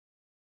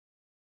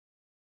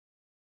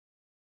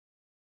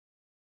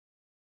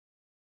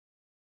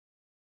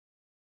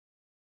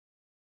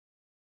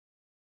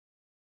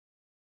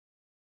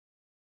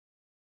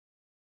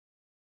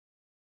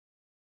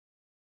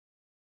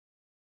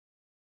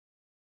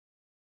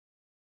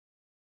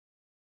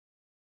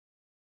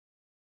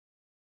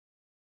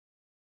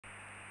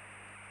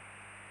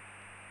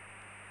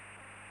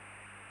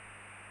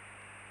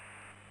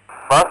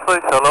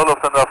Maastricht, hello,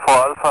 Lufthansa 4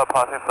 Alpha,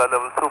 passing flight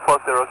level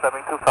 240,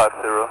 climbing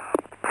 250.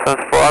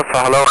 Lufthansa 4 Alpha,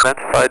 hello,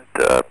 land flight,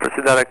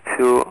 proceed direct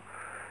to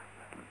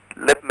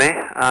LIPME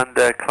and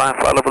climb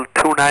flight level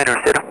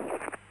 290.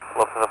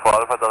 Lufthansa 4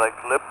 Alpha, direct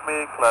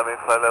LIPME, climbing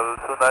flight level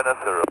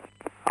 290.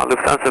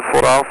 Lufthansa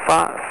 4 Alpha,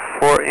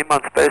 4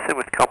 inbound spacing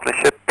with company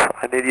ship,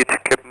 I need you to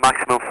keep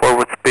maximum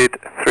forward speed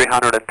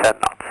 310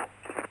 knots.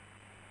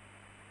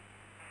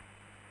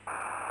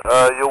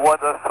 You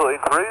want us to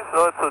increase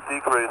or to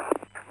decrease?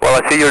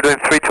 Well, I see you're doing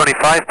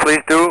 325,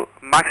 please do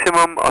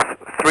maximum of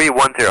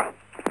 310.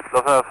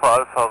 Lufthansa 4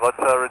 Alpha,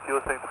 roger,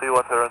 reducing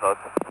 310 knots.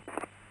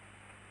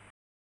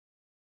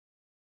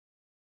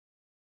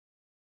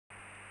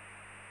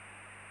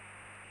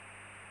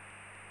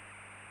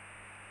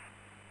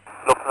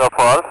 Lufthansa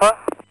 4 Alpha?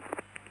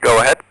 Go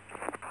ahead.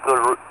 Do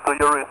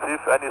you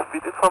receive any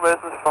speed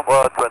information from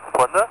our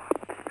transponder?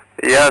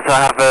 Yes,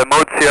 I have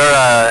modes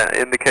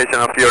here, indication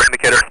of your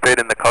indicator speed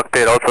in the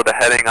cockpit, also the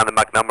heading and the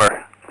Mach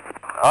number.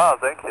 Ah,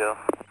 thank you.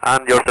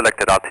 And your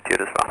selected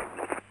altitude as well.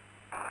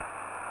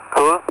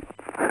 Cool.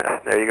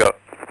 There you go.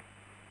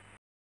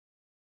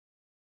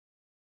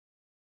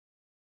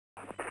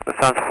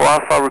 Lufthansa 4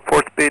 Alpha,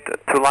 report speed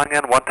to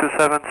Langen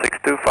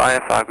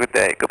 127625. Have a good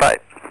day. Goodbye.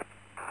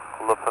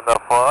 Lufthansa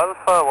 4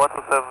 Alpha,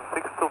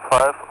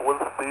 127625, will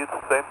speed,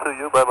 same to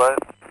you, bye bye.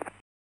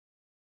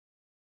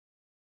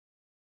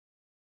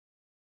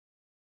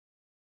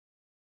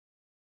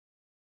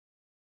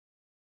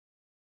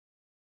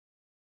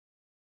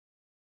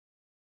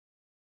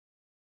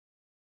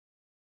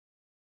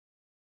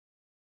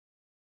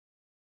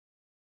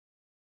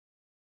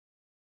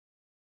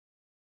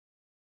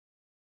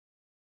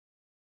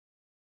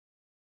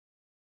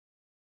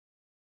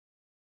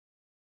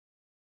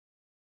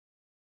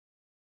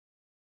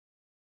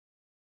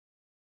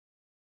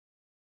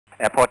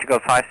 Air Portugal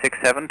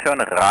 567, turn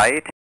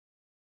right.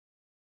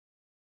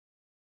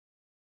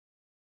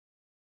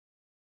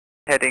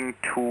 Heading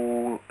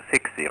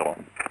 260.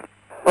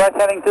 Right,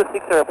 heading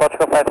 260,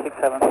 Portugal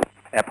 567.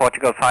 Air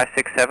Portugal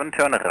 567,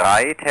 turn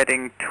right,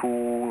 heading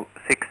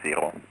 260.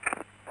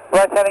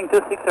 Right, heading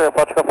 260,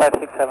 Portugal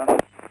 567.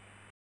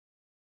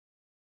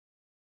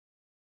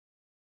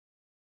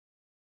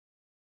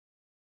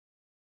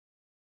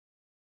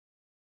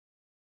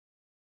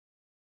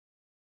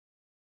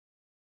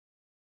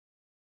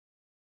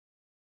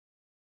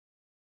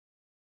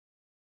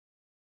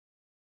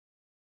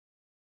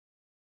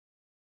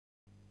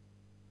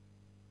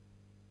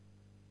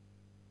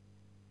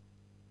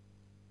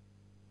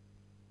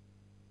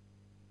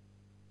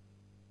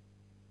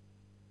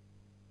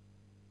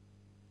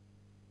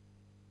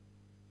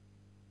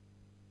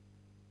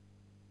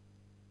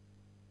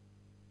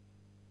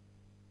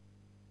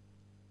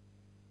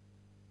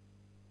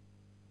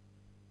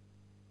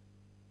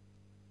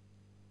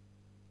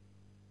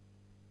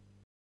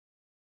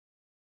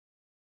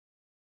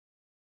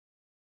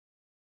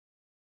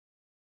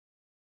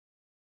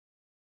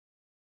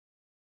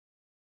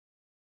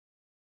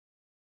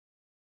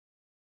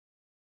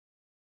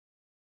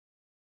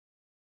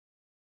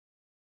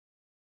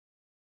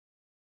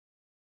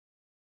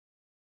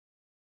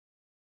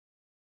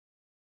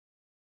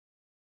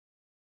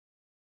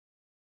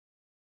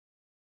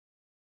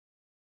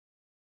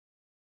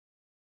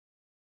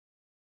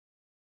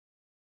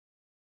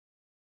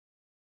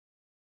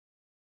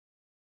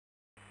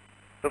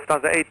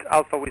 Lufthansa 8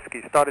 Alpha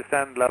Whiskey, start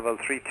descend level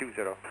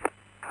 320.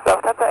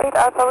 Lufthansa 8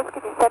 Alpha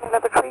Whiskey, descending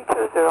level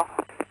 320.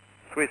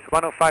 Swiss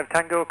 105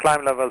 Tango,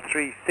 climb level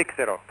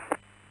 360.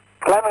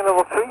 Climbing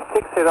level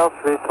 360,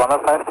 Swiss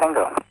 105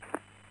 Tango.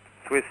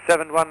 Swiss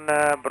 71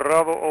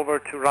 Bravo over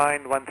to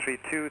Rhine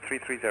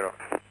 132330.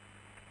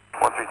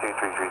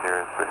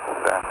 132330, Swiss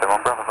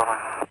 71 Bravo, bye-bye.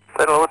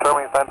 Fatal over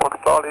terminal sign,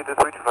 Pocket Charlie, this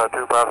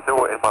 3252, Bravo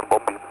 0, inbound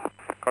Bombi.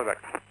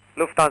 Correct.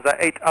 Lufthansa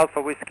 8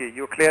 Alpha Whiskey,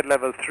 you cleared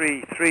level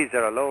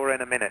 330, lower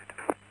in a minute.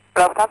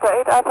 Lufthansa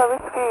 8 Alpha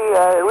Whiskey,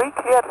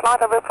 re-cleared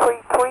flight level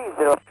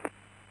 330.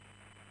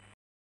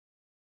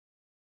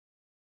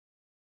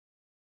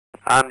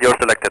 And your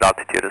selected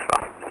altitude as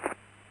well.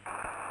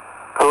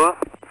 Cool.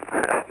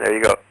 There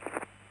you go.